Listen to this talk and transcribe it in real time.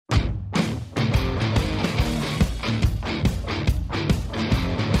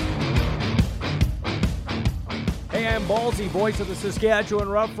am Ballsy, voice of the Saskatchewan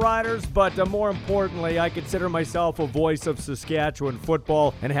Roughriders, but more importantly, I consider myself a voice of Saskatchewan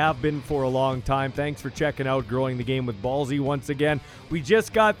football and have been for a long time. Thanks for checking out Growing the Game with Ballsy once again. We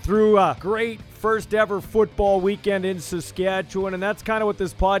just got through a great first ever football weekend in Saskatchewan, and that's kind of what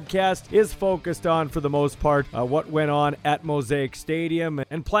this podcast is focused on for the most part, what went on at Mosaic Stadium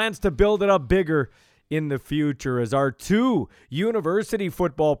and plans to build it up bigger in the future as our two university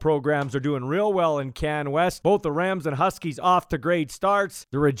football programs are doing real well in Can West. Both the Rams and Huskies off to great starts.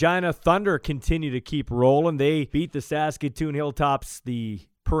 The Regina Thunder continue to keep rolling. They beat the Saskatoon Hilltops, the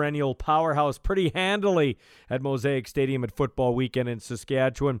perennial powerhouse, pretty handily at Mosaic Stadium at football weekend in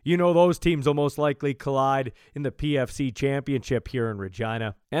Saskatchewan. You know those teams will most likely collide in the PFC Championship here in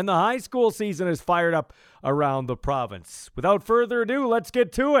Regina. And the high school season is fired up around the province. Without further ado, let's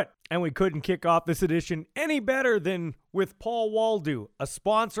get to it. And we couldn't kick off this edition any better than with Paul Waldo, a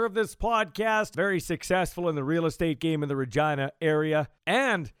sponsor of this podcast, very successful in the real estate game in the Regina area.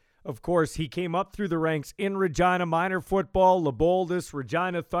 And, of course, he came up through the ranks in Regina minor football, the boldest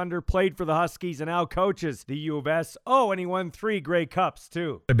Regina Thunder, played for the Huskies, and now coaches the U of S. Oh, and he won 3 Grey Cups,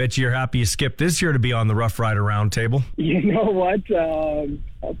 too. I bet you're happy you skipped this year to be on the Rough Rider Roundtable. You know what?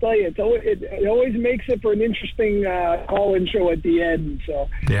 I'll tell you, it always makes it for an interesting call-in show at the end. So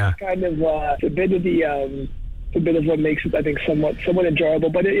yeah, kind of it's a bit of what makes it, I think, somewhat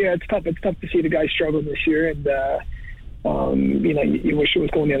enjoyable. But it's tough. It's tough to see the guys struggle this year, and you wish it was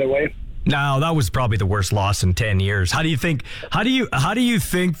going the other way. No, that was probably the worst loss in 10 years. How do you think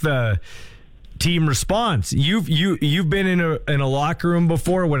the team responds? You've been in a locker room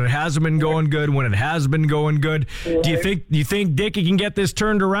before when it hasn't been going good, when it has been going good. Right. Do you think Dickie can get this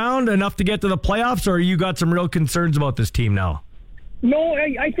turned around enough to get to the playoffs, or you got some real concerns about this team now? No,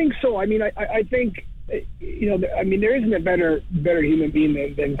 I think so. I mean, I think there isn't a better human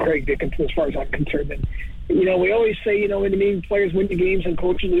being than Craig Dickinson as far as I'm concerned. And we always say, players win the games and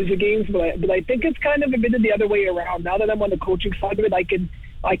coaches lose the games, but I think it's kind of a bit of the other way around. Now that I'm on the coaching side of it, I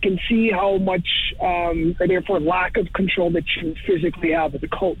can see how much, or therefore lack of control that you physically have as a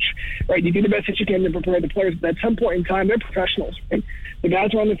coach, right? You do the best that you can to prepare the players, but at some point in time, they're professionals, right? The guys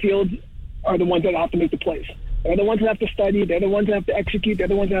who are on the field are the ones that have to make the plays. They're the ones that have to study. They're the ones that have to execute. They're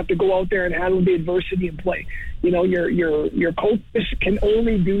the ones that have to go out there and handle the adversity and play. Your coaches can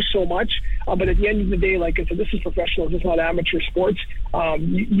only do so much, but at the end of the day, like I said, this is professional. This is not amateur sports.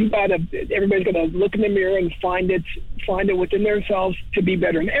 Everybody's got to look in the mirror and find it within themselves to be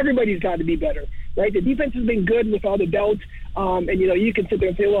better, and everybody's got to be better, right? The defense has been good without a doubt, and you can sit there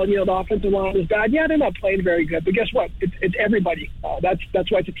and say, well, the offensive line is bad. Yeah, they're not playing very good, but guess what? It's everybody.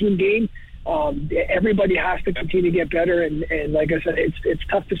 That's why it's a team game. Everybody has to continue to get better, and like I said, it's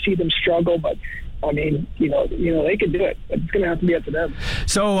tough to see them struggle, but I mean, they can do it. It's going to have to be up to them.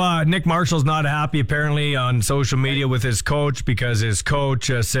 So Nick Marshall's not happy apparently on social media with his coach because his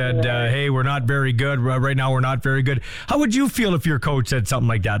coach said, hey, we're not very good. Right now we're not very good. How would you feel if your coach said something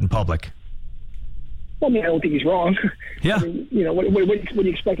like that in public? Well, I don't think he's wrong. Yeah. I mean, what do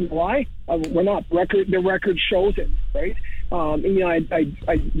you expect him to lie? We're not. The record shows it, right?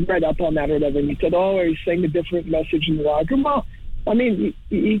 I read up on that or whatever, and he said, he's saying a different message in the locker room. Well, I mean,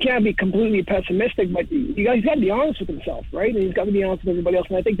 he can't be completely pessimistic, but he's got to be honest with himself, right? And he's got to be honest with everybody else.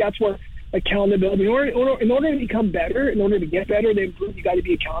 And I think that's where accountability, in order to become better, in order to get better, to improve, you got to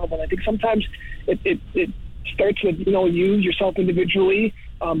be accountable. And I think sometimes it starts with, you yourself individually,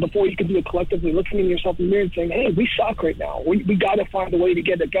 before you can do it collectively, looking at yourself in the mirror and saying, hey, we suck right now. We got to find a way to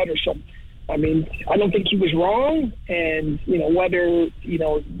get it better. So, I mean, I don't think he was wrong, and, whether,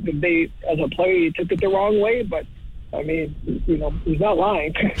 they, as a player, you took it the wrong way, but I mean, he's not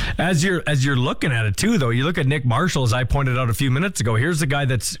lying. As you're looking at it too, though, you look at Nick Marshall, as I pointed out a few minutes ago. Here's the guy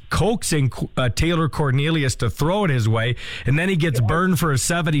that's coaxing Taylor Cornelius to throw it his way, and then he gets burned for a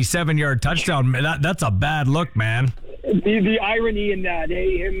 77-yard touchdown. That's a bad look, man. The irony in that,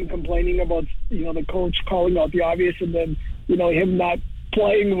 him complaining about the coach calling out the obvious, and then him not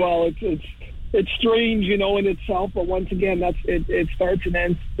playing well. It's strange, in itself. But once again, it starts and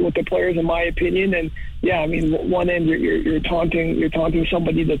ends with the players, in my opinion. And yeah, I mean, one end you're taunting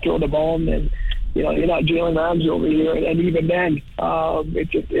somebody to throw the ball, and then you're not Jalen Ramsey over here. And even then,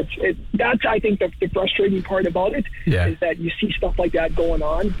 that's I think the frustrating part about it is that you see stuff like that going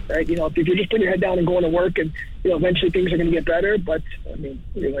on, right? If you're just putting your head down and going to work, and eventually things are going to get better. But I mean,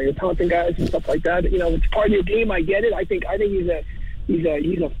 you're taunting guys and stuff like that. It's part of your game. I get it. I think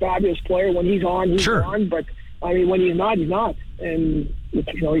he's a fabulous player. When he's on, he's on. But I mean, when he's not, he's not. And he's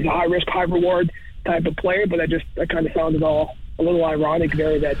a high risk, high reward type of player. But I kind of found it all a little ironic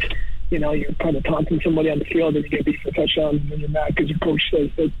there that you're kind of taunting somebody on the field and you get beat for a touchdown when you're mad because your coach says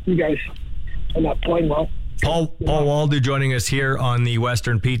that you guys are not playing well. Paul Waldo joining us here on the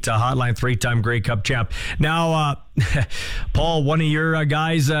Western Pizza Hotline, 3-time Grey Cup champ. Now, Paul, one of your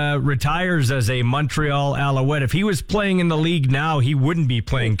guys retires as a Montreal Alouette. If he was playing in the league now, he wouldn't be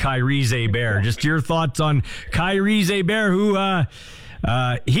playing Kyrie Zébert. Just your thoughts on Kyrie Zébert, who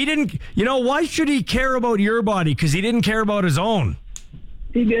he didn't, why should he care about your body? Because he didn't care about his own.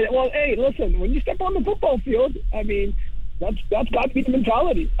 He did. Well, hey, listen, when you step on the football field, I mean, that's got to be the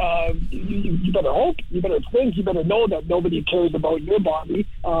mentality. You better hope, you better think, you better know that nobody cares about your body.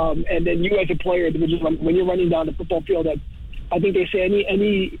 And then you as a player, when you're running down the football field, I think they say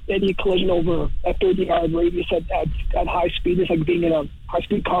any collision over a 30-yard radius at high speed is like being in a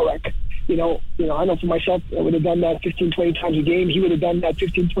high-speed car wreck. I know for myself, I would have done that 15, 20 times a game. He would have done that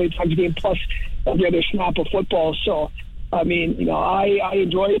 15, 20 times a game, plus every other snap of football. So, I mean, I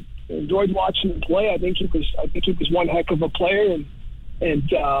enjoyed watching him play. I think he was one heck of a player, and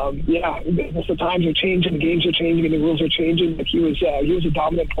the times are changing, the games are changing, and the rules are changing. But he was a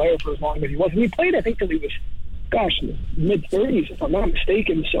dominant player for as long as he was. And he played, I think, till he was, in the mid-30s, if I'm not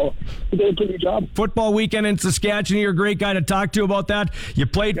mistaken. So he did a pretty good job. Football weekend in Saskatchewan, you're a great guy to talk to about that. You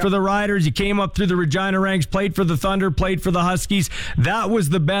played for the Riders. You came up through the Regina ranks, played for the Thunder, played for the Huskies. That was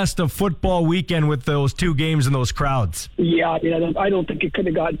the best of football weekend with those two games and those crowds. Yeah, I don't think it could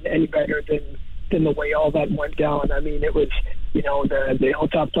have gotten any better than the way all that went down. I mean, it was, the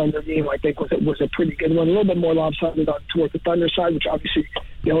Hilltop Thunder game, I think, was a pretty good one. A little bit more lopsided toward the Thunder side, which obviously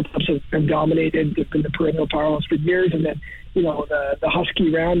the Hilltops have dominated. They've been the perennial powerhouse for years. And then, the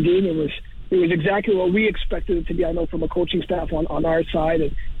Husky round game, it was exactly what we expected it to be. I know from a coaching staff on our side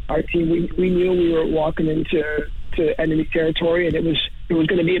and our team, we knew we were walking into enemy territory, and it was going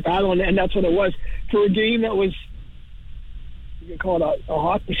to be a battle, and that's what it was. For a game that was, you can call it a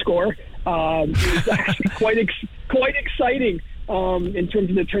hockey score, it was actually quite exciting in terms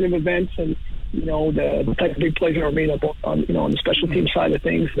of the turn of events and the type of big plays that were made both on the special team side of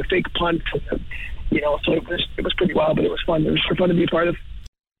things, the fake punt, so it was pretty wild, but it was fun. It was fun to be a part of.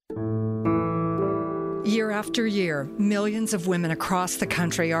 Year after year, millions of women across the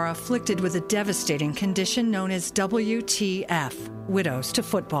country are afflicted with a devastating condition known as WTF, Widows to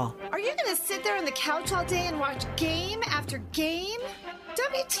Football. Are you going to sit there on the couch all day and watch game after game?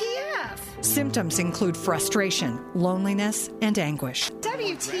 WTF? Symptoms include frustration, loneliness, and anguish.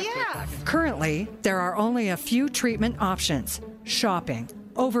 WTF? Currently, there are only a few treatment options: shopping,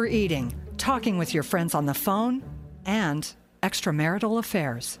 overeating, talking with your friends on the phone, and extramarital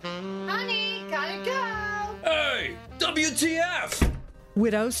affairs. Honey, gotta go. Hey, WTF?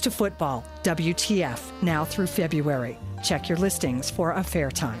 Widows to Football, WTF, now through February. Check your listings for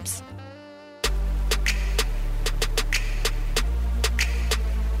affair times.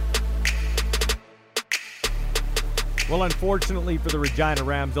 Well, unfortunately for the Regina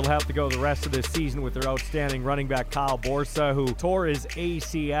Rams, they'll have to go the rest of this season with their outstanding running back Kyle Borsa, who tore his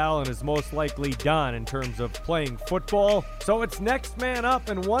ACL and is most likely done in terms of playing football. So it's next man up,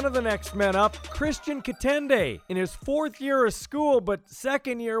 and one of the next men up, Christian Katende, in his fourth year of school, but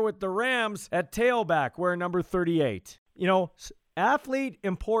second year with the Rams at tailback, wearing number 38. Athlete,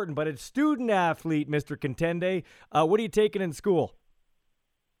 important, but it's student athlete, Mr. Katende. What are you taking in school?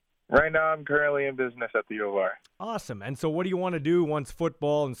 Right now, I'm currently in business at the U of R. Awesome. And so what do you want to do once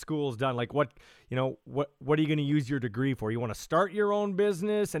football and school's done? Like what are you going to use your degree for? You want to start your own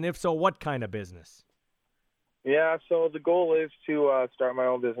business? And if so, what kind of business? Yeah, so the goal is to start my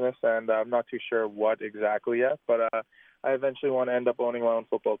own business, and I'm not too sure what exactly yet, but I eventually want to end up owning my own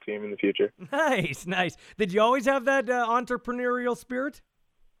football team in the future. Nice. Did you always have that entrepreneurial spirit?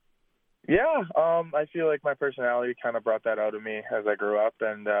 Yeah, I feel like my personality kind of brought that out of me as I grew up,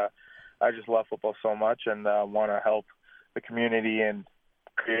 and I just love football so much and want to help the community and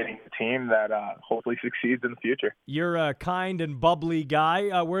creating a team that hopefully succeeds in the future. You're a kind and bubbly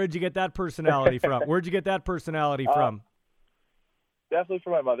guy. Where did you get that personality from? From? Definitely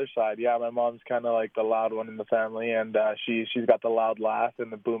from my mother's side. Yeah, my mom's kind of like the loud one in the family, and she's got the loud laugh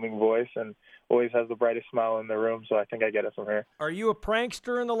and the booming voice and always has the brightest smile in the room, so I think I get it from her. Are you a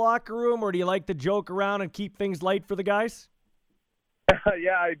prankster in the locker room, or do you like to joke around and keep things light for the guys?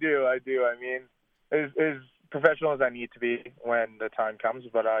 Yeah, I do. I mean, as professional as I need to be when the time comes,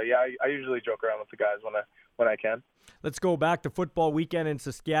 but I usually joke around with the guys when I can. Let's go back to football weekend in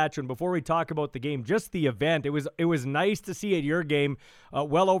Saskatchewan. Before we talk about the game, just the event, it was nice to see at your game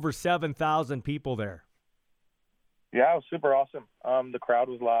well over 7,000 people there. Yeah, it was super awesome. The crowd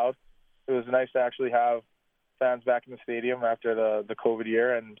was loud. It was nice to actually have fans back in the stadium after the COVID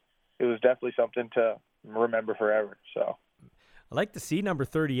year, and it was definitely something to remember forever. So I like to see number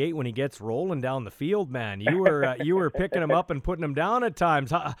 38 when he gets rolling down the field, man. You were picking him up and putting him down at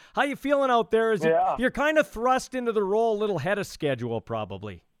times. How you feeling out there? You're kind of thrust into the role a little ahead of schedule,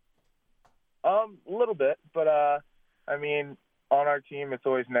 probably. A little bit, but I mean, on our team, it's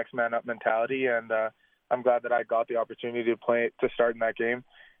always next man up mentality, and I'm glad that I got the opportunity to start in that game,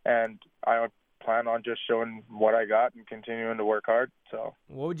 and I plan on just showing what I got and continuing to work hard. So,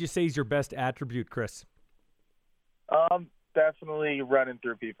 what would you say is your best attribute, Chris? Definitely running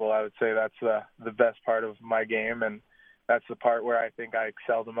through people. I would say that's the best part of my game, and that's the part where I think I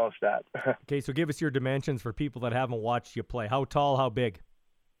excel the most at. Okay, so give us your dimensions for people that haven't watched you play. How tall, how big?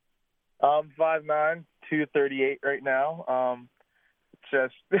 5'9", 238 right now.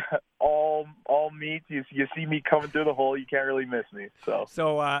 Just all meat. You see me coming through the hole, you can't really miss me.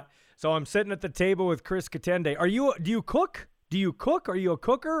 So I'm sitting at the table with Chris Katende. Do you cook? Do you cook? Are you a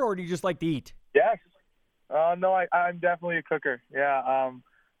cooker, or do you just like to eat? Yes. No, I'm definitely a cooker. Yeah.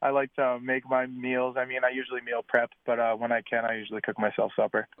 I like to make my meals. I mean, I usually meal prep, but when I can, I usually cook myself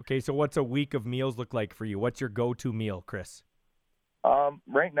supper. Okay, so what's a week of meals look like for you? What's your go-to meal, Chris?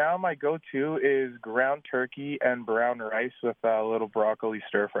 Right now, my go-to is ground turkey and brown rice with a little broccoli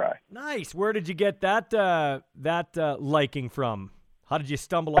stir-fry. Nice. Where did you get that liking from? How did you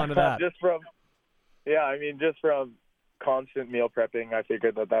stumble onto that? Just from constant meal prepping. I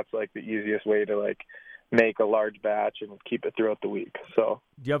figured that's like the easiest way to like make a large batch and keep it throughout the week. So,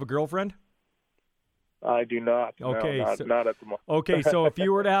 do you have a girlfriend? I do not. Okay, no, not at the moment. Okay, so if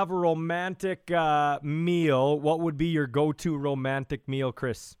you were to have a romantic meal, what would be your go-to romantic meal,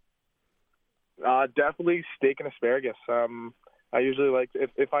 Chris? Definitely steak and asparagus. I usually like,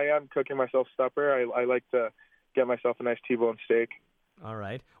 if I am cooking myself supper, I like to get myself a nice T-bone steak. All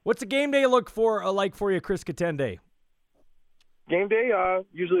right. What's a game day look for like for you, Chris Katende? Game day,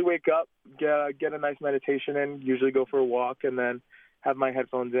 usually wake up, get a nice meditation in, usually go for a walk, and then have my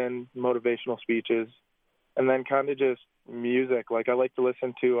headphones in, motivational speeches, and then kind of just music. Like, I like to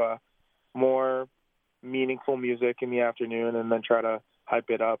listen to more meaningful music in the afternoon and then try to hype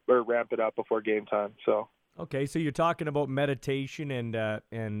it up or ramp it up before game time. So. Okay, so you're talking about meditation and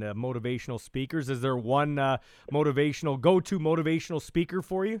motivational speakers. Is there one go-to motivational speaker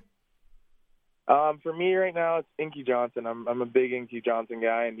for you? For me right now, it's Inky Johnson. I'm a big Inky Johnson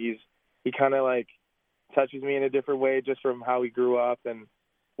guy, and he kind of like touches me in a different way just from how he grew up and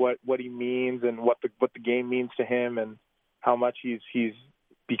what he means and what the game means to him and how much he's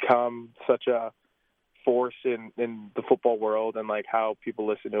become such a force in the football world and like how people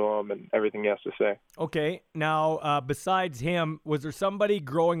listen to him and everything he has to say. Okay, now besides him, was there somebody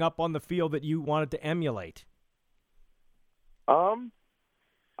growing up on the field that you wanted to emulate?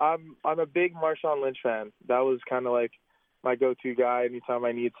 I'm a big Marshawn Lynch fan. That was kind of like my go-to guy. Anytime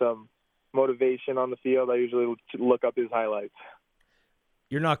I need some motivation on the field, I usually look up his highlights.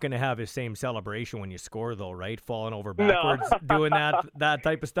 You're not going to have his same celebration when you score, though, right? Falling over backwards, doing that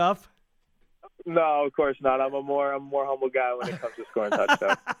type of stuff? No, of course not. I'm a more humble guy when it comes to scoring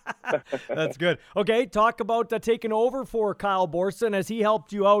touchdowns. That's good. Okay, talk about taking over for Kyle Borson. Has he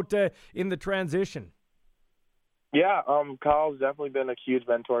helped you out in the transition? Yeah, Kyle's definitely been a huge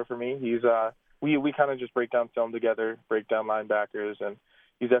mentor for me. He's we kind of just break down film together, break down linebackers, and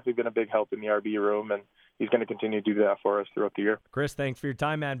he's definitely been a big help in the RB room, and he's going to continue to do that for us throughout the year. Chris, thanks for your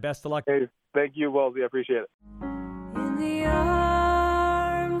time, man. Best of luck. Hey, thank you, Wellesley. I appreciate it.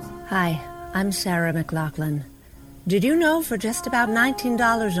 Hi, I'm Sarah McLaughlin. Did you know for just about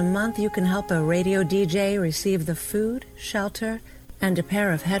 $19 a month you can help a radio DJ receive the food, shelter, and a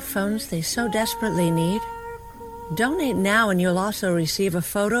pair of headphones they so desperately need? Donate now and you'll also receive a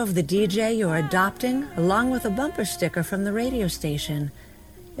photo of the DJ you're adopting along with a bumper sticker from the radio station.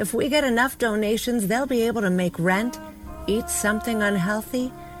 If we get enough donations, they'll be able to make rent, eat something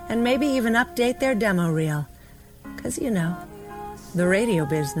unhealthy, and maybe even update their demo reel. 'Cause, you know, the radio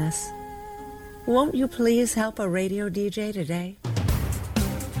business. Won't you please help a radio DJ today?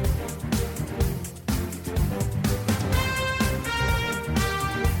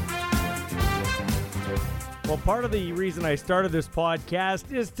 Well, part of the reason I started this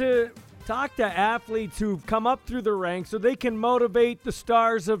podcast is to talk to athletes who've come up through the ranks so they can motivate the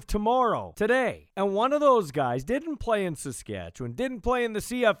stars of tomorrow, today. And one of those guys didn't play in Saskatchewan, didn't play in the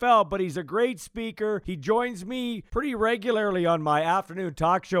CFL, but he's a great speaker. He joins me pretty regularly on my afternoon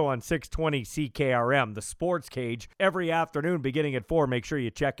talk show on 620 CKRM, the Sports Cage, every afternoon beginning at 4. Make sure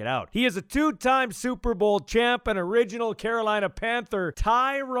you check it out. He is a 2-time Super Bowl champ and original Carolina Panther,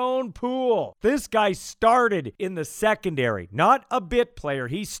 Tyrone Poole. This guy started in the secondary, not a bit player.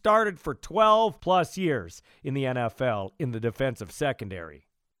 He started for 12 plus years in the NFL in the defensive secondary.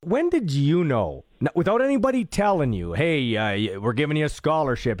 When did you know, without anybody telling you, hey, we're giving you a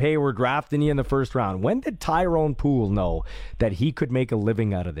scholarship, hey, we're drafting you in the first round, when did Tyrone Poole know that he could make a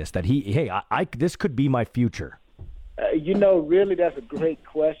living out of this, that this could be my future? Really, that's a great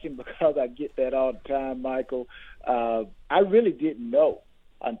question because I get that all the time, Michael. I really didn't know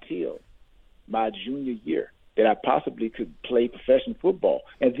until my junior year that I possibly could play professional football.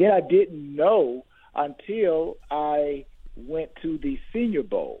 And then I didn't know until I went to the Senior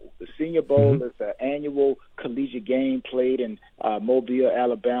Bowl. The Senior Bowl is an annual collegiate game played in Mobile,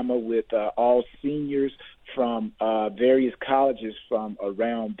 Alabama, with all seniors from various colleges from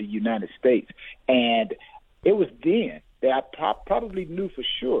around the United States. And it was then that I probably knew for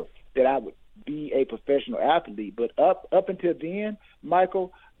sure that I would be a professional athlete. But up until then,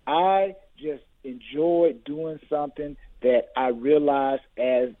 Michael, I just enjoyed doing something that I realized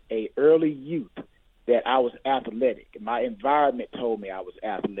as a early youth that I was athletic. My environment told me I was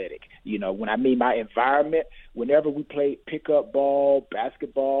athletic. When I mean my environment, whenever we played pickup ball,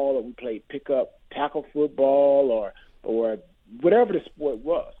 basketball, or we played pickup tackle football or whatever the sport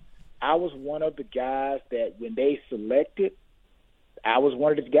was, I was one of the guys that when they selected, I was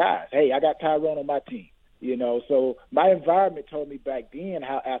one of the guys. Hey, I got Tyrone on my team. So my environment told me back then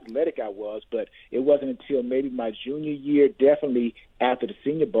how athletic I was, but it wasn't until maybe my junior year, definitely after the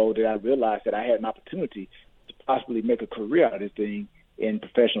Senior Bowl, that I realized that I had an opportunity to possibly make a career out of this thing in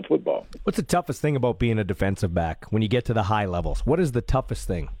professional football. What's the toughest thing about being a defensive back when you get to the high levels? What is the toughest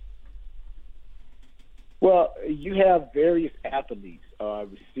thing? Well, you have various athletes,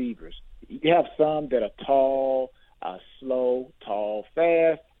 receivers. You have some that are tall, slow, tall,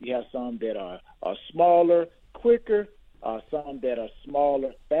 fast. You have some that are smaller, quicker, some that are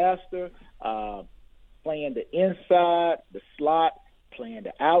smaller, faster, playing the inside, the slot, playing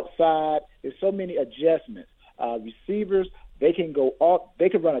the outside. There's so many adjustments. Receivers, they can go off, they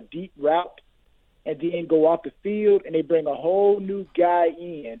can run a deep route and then go off the field, and they bring a whole new guy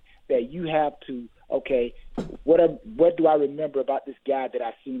in that you have to, okay, what do I remember about this guy that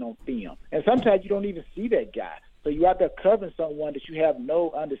I've seen on film? And sometimes you don't even see that guy. So you're out there covering someone that you have no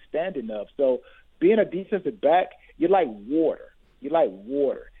understanding of. So being a defensive back, you're like water. You're like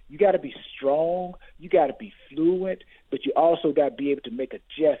water. You got to be strong. You got to be fluent, but you also got to be able to make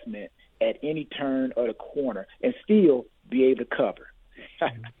adjustment at any turn of the corner and still be able to cover.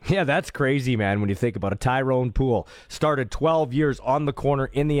 Yeah, that's crazy, man, when you think about it. Tyrone Poole started 12 years on the corner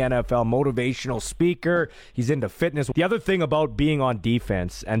in the NFL, motivational speaker. He's into fitness. The other thing about being on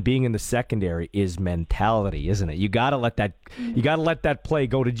defense and being in the secondary is mentality, isn't it? You got to let that play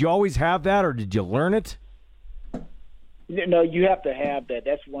go. Did you always have that, or did you learn it? No, you have to have that.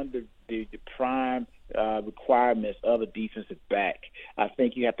 That's one of the prime requirements of a defensive back. I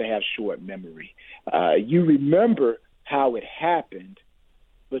think you have to have short memory. You remember how it happened,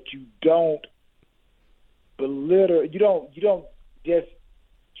 but you don't belittle. You don't just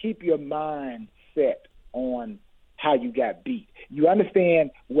keep your mind set on how you got beat. You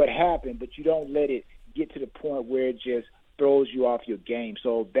understand what happened, but you don't let it get to the point where it just throws you off your game.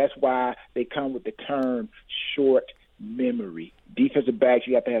 So that's why they come with the term short memory. Defensive backs,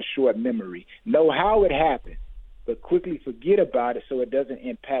 you have to have short memory. Know how it happened, but quickly forget about it so it doesn't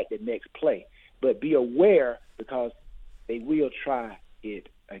impact the next play. But be aware because they will try it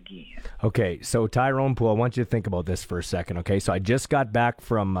again. Okay, so Tyrone Poole, I want you to think about this for a second, okay? So I just got back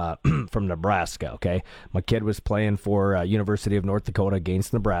from Nebraska, okay? My kid was playing for University of North Dakota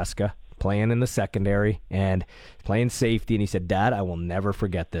against Nebraska, playing in the secondary and playing safety, and he said, Dad, I will never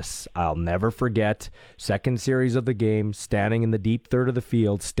forget this. I'll never forget second series of the game, standing in the deep third of the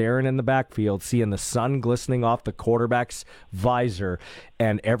field, staring in the backfield, seeing the sun glistening off the quarterback's visor,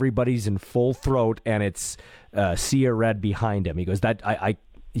 and everybody's in full throat, and it's Sia Red behind him. He goes, that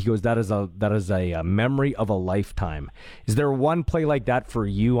is a memory of a lifetime. Is there one play like that for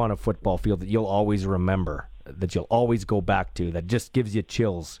you on a football field that you'll always remember, that you'll always go back to, that just gives you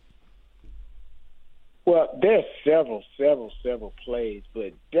chills? Well, there's several plays,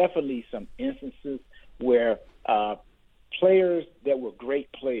 but definitely some instances where players that were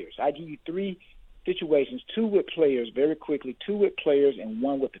great players. I give you three situations, two with players, very quickly, two with players and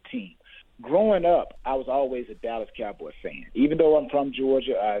one with the team. Growing up, I was always a Dallas Cowboy fan. Even though I'm from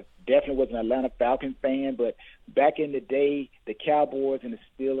Georgia, I definitely was an Atlanta Falcon fan, but back in the day, the Cowboys and the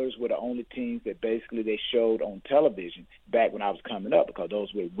Steelers were the only teams that basically they showed on television back when I was coming up because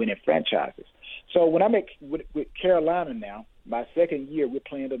those were winning franchises. So when I'm with Carolina now, my second year, we're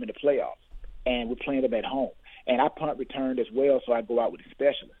playing them in the playoffs, and we're playing them at home. And I punt returned as well, so I go out with a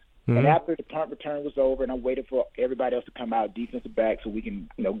specialist. Mm-hmm. And after the punt return was over and I'm waiting for everybody else to come out, defensive back, so we can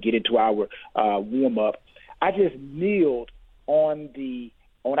get into our warm-up, I just kneeled on the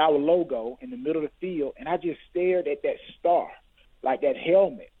on our logo in the middle of the field, and I just stared at that star, like that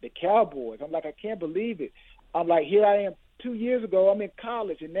helmet, the Cowboys. I'm like, I can't believe it. I'm like, here I am 2 years ago, I'm in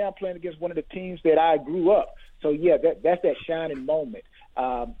college, and now I'm playing against one of the teams that I grew up. So, yeah, that's that shining moment.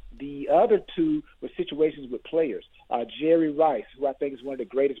 The other two were situations with players. Jerry Rice, who I think is one of the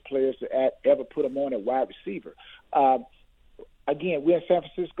greatest players to ever put him on at wide receiver. Again, we're in San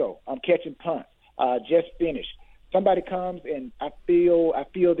Francisco. I'm catching punts. Just finished. Somebody comes, and I feel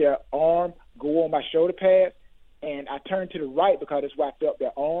their arm go on my shoulder pads, and I turn to the right because that's where I felt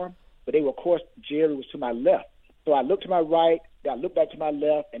their arm. But they were, of course, Jerry was to my left. So I looked to my right, I looked back to my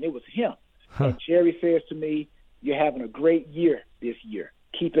left, and it was him. And Jerry says to me, "You're having a great year this year.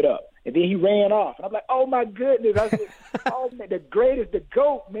 Keep it up." And then he ran off. And I'm like, oh, my goodness. I said, oh, man, the greatest, the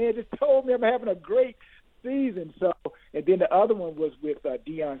GOAT, man, just told me I'm having a great season. So, and then the other one was with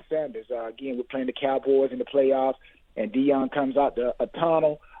Deion Sanders. Again, we're playing the Cowboys in the playoffs, and Deion comes out a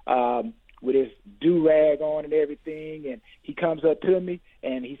tunnel with his do-rag on and everything, and he comes up to me,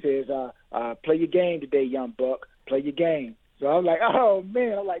 and he says, play your game today, young buck. Play your game. So I'm like, oh,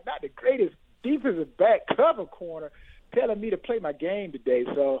 man. I'm like, not the greatest defensive back cover corner telling me to play my game today.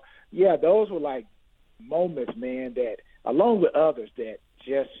 So, yeah, those were like moments, man, that along with others that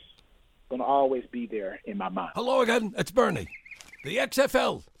just going to always be there in my mind. Hello again, it's Bernie. The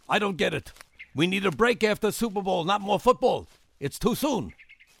XFL, I don't get it. We need a break after Super Bowl, not more football. It's too soon.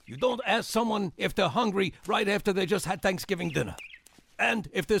 You don't ask someone if they're hungry right after they just had Thanksgiving dinner. And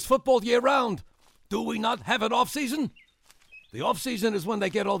if there's football year-round, do we not have an off-season? The off-season is when they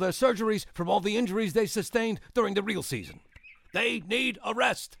get all their surgeries from all the injuries they sustained during the real season. They need a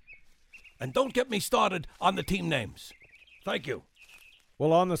rest. And don't get me started on the team names. Thank you.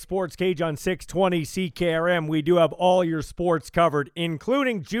 Well, on the Sports Cage on 620 CKRM, we do have all your sports covered,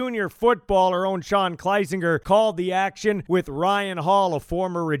 including junior football. Our own Sean Kleisinger called the action with Ryan Hall, a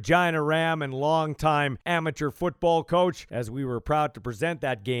former Regina Ram and longtime amateur football coach, as we were proud to present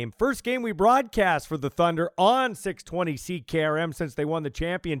that game. First game we broadcast for the Thunder on 620 CKRM since they won the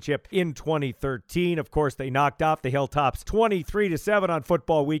championship in 2013. Of course, they knocked off the Hilltops 23-7 on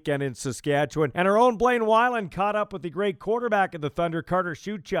football weekend in Saskatchewan. And our own Blaine Weiland caught up with the great quarterback of the Thunder, Carter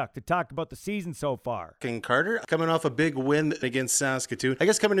Shuchuk, to talk about the season so far. King Carter, coming off a big win against Saskatoon. I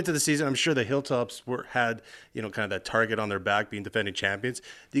guess coming into the season, I'm sure the Hilltops had kind of that target on their back, being defending champions.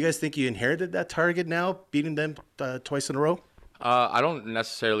 Do you guys think you inherited that target now, beating them twice in a row? I don't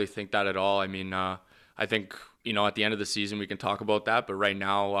necessarily think that at all. I mean, I think, at the end of the season we can talk about that, but right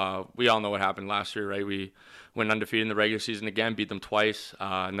now we all know what happened last year, right? We went undefeated in the regular season again, beat them twice,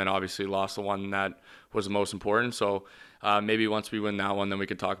 and then obviously lost the one that was the most important. So maybe once we win that one, then we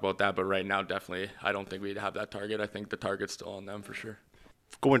can talk about that. But right now, definitely, I don't think we'd have that target. I think the target's still on them for sure.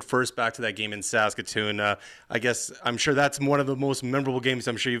 Going first back to that game in Saskatoon, I'm sure that's one of the most memorable games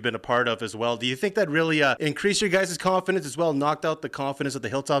I'm sure you've been a part of as well. Do you think that really increased your guys' confidence as well, knocked out the confidence of the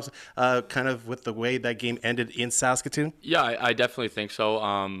Hilltops kind of with the way that game ended in Saskatoon? Yeah, I definitely think so.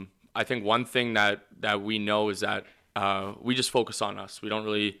 I think one thing that we know is that we just focus on us. We don't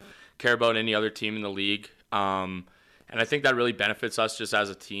really care about any other team in the league. And I think that really benefits us just as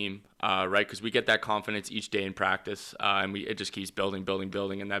a team, right? Because we get that confidence each day in practice, and it just keeps building,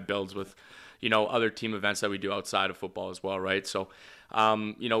 and that builds with, other team events that we do outside of football as well, right? So,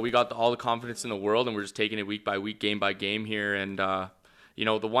 we got all the confidence in the world, and we're just taking it week by week, game by game here. And, the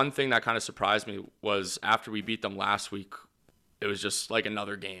one thing that kind of surprised me was after we beat them last week, it was just like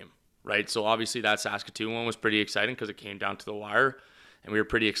another game, right? So obviously that Saskatoon one was pretty exciting because it came down to the wire, and we were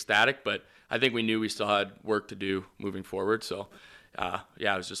pretty ecstatic, but I think we knew we still had work to do moving forward. So, it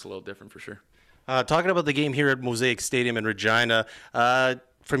was just a little different for sure. Talking about the game here at Mosaic Stadium in Regina,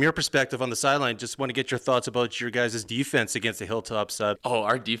 from your perspective on the sideline, just want to get your thoughts about your guys' defense against the Hilltops.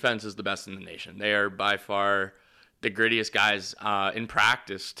 Our defense is the best in the nation. They are by far the grittiest guys in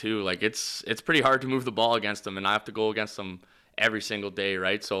practice too. Like it's pretty hard to move the ball against them, and I have to go against them every single day,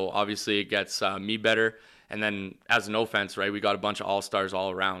 right? So obviously it gets me better. And then as an offense, right, we got a bunch of all-stars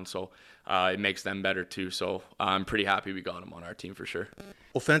all around. So it makes them better too. So I'm pretty happy we got them on our team for sure.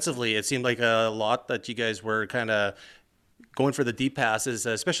 Offensively, it seemed like a lot that you guys were kind of going for the deep passes,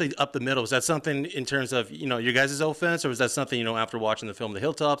 especially up the middle. Was that something in terms of, your guys' offense, or was that something, after watching the film The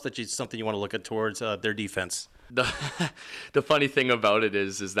Hilltops, that something you want to look at towards their defense? The funny thing about it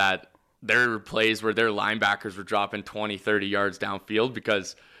is that there were plays where their linebackers were dropping 20, 30 yards downfield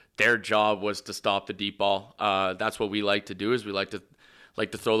because their job was to stop the deep ball. That's what we like to do, is we like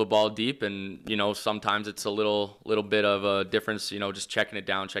to throw the ball deep, and sometimes it's a little bit of a difference, just checking it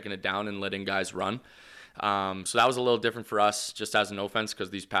down and letting guys run. So that was a little different for us just as an offense because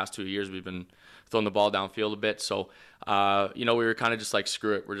these past 2 years we've been throwing the ball downfield a bit. So, we were kind of just like,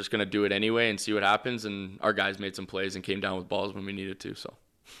 screw it. We're just going to do it anyway and see what happens. And our guys made some plays and came down with balls when we needed to. So.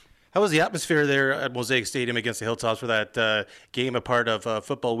 How was the atmosphere there at Mosaic Stadium against the Hilltops for that game, a part of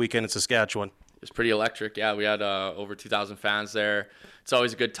football weekend in Saskatchewan? It was pretty electric. Yeah, we had over 2,000 fans there. It's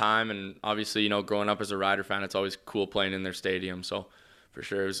always a good time. And obviously, growing up as a Rider fan, it's always cool playing in their stadium. So for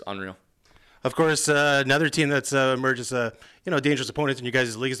sure, it was unreal. Of course, another team that's emerged as dangerous opponents in you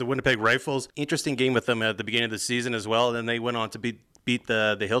guys' league is the Winnipeg Rifles. Interesting game with them at the beginning of the season as well. And then they went on to beat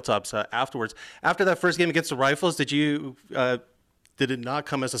the Hilltops afterwards. After that first game against the Rifles, did it not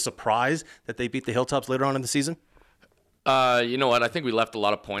come as a surprise that they beat the Hilltops later on in the season? You know what? I think we left a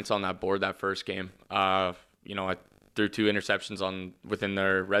lot of points on that board that first game. I threw 2 interceptions within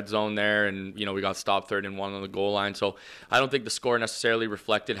their red zone there, and we got stopped 3rd and 1 on the goal line. So I don't think the score necessarily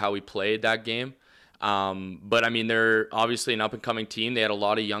reflected how we played that game. But I mean, they're obviously an up-and-coming team. They had a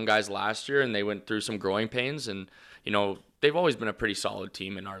lot of young guys last year, and they went through some growing pains. And they've always been a pretty solid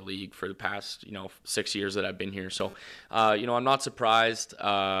team in our league for the past 6 years that I've been here. So I'm not surprised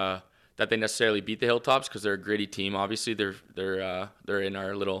that they necessarily beat the Hilltops because they're a gritty team. Obviously, they're in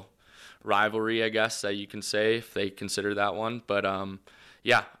our little rivalry, I guess, that you can say, if they consider that one. But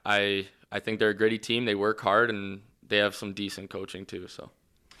I think they're a gritty team. They work hard, and they have some decent coaching too. So,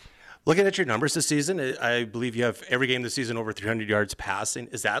 looking at your numbers this season, I believe you have every game this season over 300 yards passing.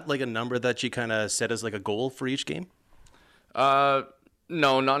 Is that like a number that you kind of set as like a goal for each game? No,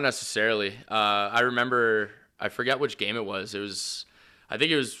 not necessarily. I remember, I forget which game it was. I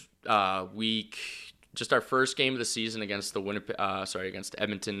think it was just our first game of the season against against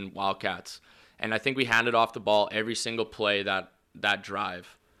Edmonton Wildcats. And I think we handed off the ball every single play that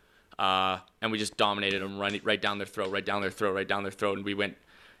drive. And we just dominated them right down their throat. And we went,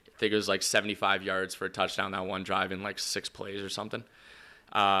 I think it was like 75 yards for a touchdown that one drive in like 6 plays or something.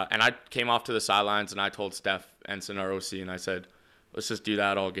 And I came off to the sidelines and I told Steph Ensign, our OC, and I said, let's just do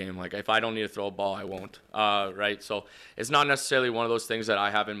that all game. Like, if I don't need to throw a ball, I won't. Right? So it's not necessarily one of those things that I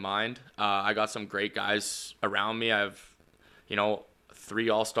have in mind. I got some great guys around me. I have, 3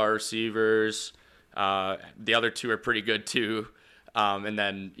 all-star receivers. The other 2 are pretty good too. And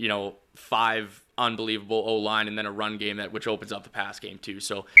then, 5 unbelievable O-line and then a run game which opens up the pass game too.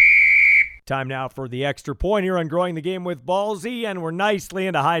 So time now for the extra point here on Growing the Game with Ballsy, and we're nicely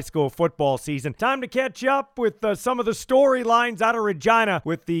into high school football season. Time to catch up with some of the storylines out of Regina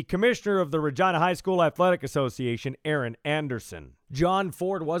with the commissioner of the Regina High School Athletic Association, Aaron Anderson. John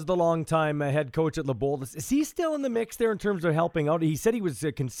Ford was the longtime head coach at LeBold. Is he still in the mix there in terms of helping out? He said he was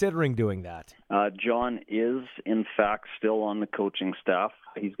considering doing that. John is, in fact, still on the coaching staff.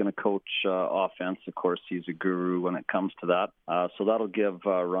 He's going to coach offense. Of course, he's a guru when it comes to that. So that'll give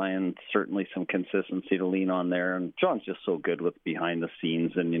Ryan certainly some consistency to lean on there. And John's just so good with behind the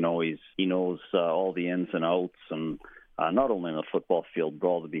scenes, and he knows all the ins and outs, and not only in the football field, but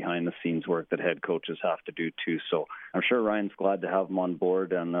all the behind-the-scenes work that head coaches have to do, too. So I'm sure Ryan's glad to have him on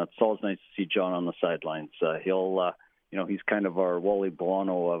board, and it's always nice to see John on the sidelines. He's kind of our Wally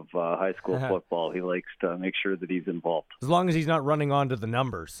Buono of high school football. He likes to make sure that he's involved. As long as he's not running onto the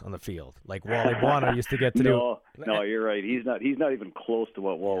numbers on the field, like Wally Buono used to get to do. No, you're right. He's not even close to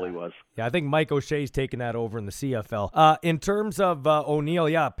what Wally was. Yeah, I think Mike O'Shea's taken that over in the CFL. In terms of O'Neill,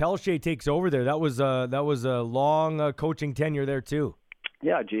 Pelche takes over there. That was a long coaching tenure there too.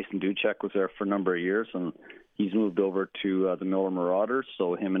 Yeah, Jason Duchek was there for a number of years, and he's moved over to the Miller Marauders,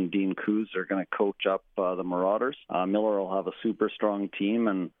 so him and Dean Coos are going to coach up the Marauders. Miller will have a super strong team,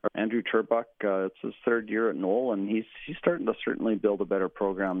 and Andrew Turbuck, it's his 3rd year at Knoll, and he's starting to certainly build a better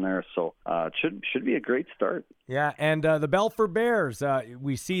program there, so it should be a great start. Yeah, and the Belfort Bears,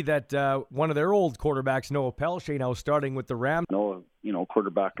 we see that one of their old quarterbacks, Noah Pelche, now starting with the Rams. Noah,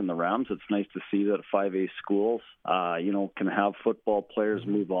 quarterback in the Rams. It's nice to see that 5A schools, can have football players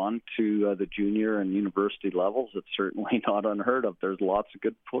move on to the junior and university levels. It's certainly not unheard of. There's lots of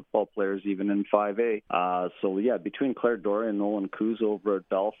good football players even in 5A. Between Claire Dory and Nolan Coos over at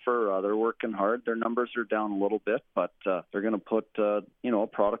Belfort, they're working hard. Their numbers are down a little bit, but they're going to put, a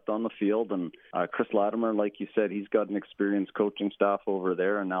product on the field. And Chris Latimer, like you said, he's got an experienced coaching staff over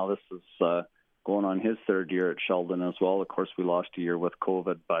there, and now this is going on his 3rd year at Sheldon as well. Of course, we lost a year with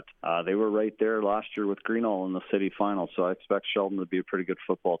COVID, but they were right there last year with Greenall in the city final, so I expect Sheldon to be a pretty good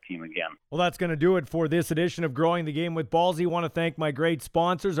football team again. Well, that's going to do it for this edition of Growing the Game with Ballsy. I want to thank my great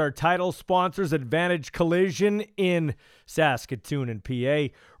sponsors, our title sponsors, Advantage Collision in Saskatoon and PA,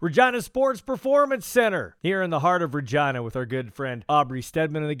 Regina Sports Performance Center here in the heart of Regina with our good friend Aubrey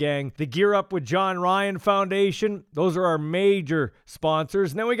Stedman and the gang, the Gear Up with John Ryan Foundation. Those are our major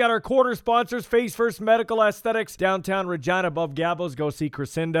sponsors. And then we got our quarter sponsors, Face First Medical Aesthetics, downtown Regina above Gabos. Go see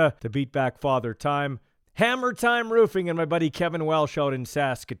Crescinda to beat back Father Time. Hammer Time Roofing and my buddy Kevin Welsh out in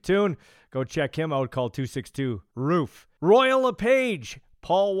Saskatoon. Go check him out. Call 262-ROOF. Royal LePage.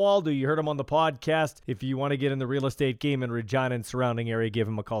 Paul Waldo, you heard him on the podcast. If you want to get in the real estate game in Regina and surrounding area, give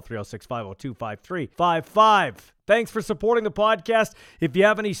him a call, 306-502-5355. Thanks for supporting the podcast. If you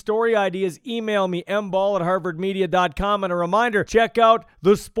have any story ideas, email me, mball@harvardmedia.com. And a reminder, check out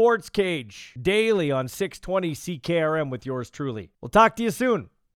The Sports Cage daily on 620 CKRM with yours truly. We'll talk to you soon.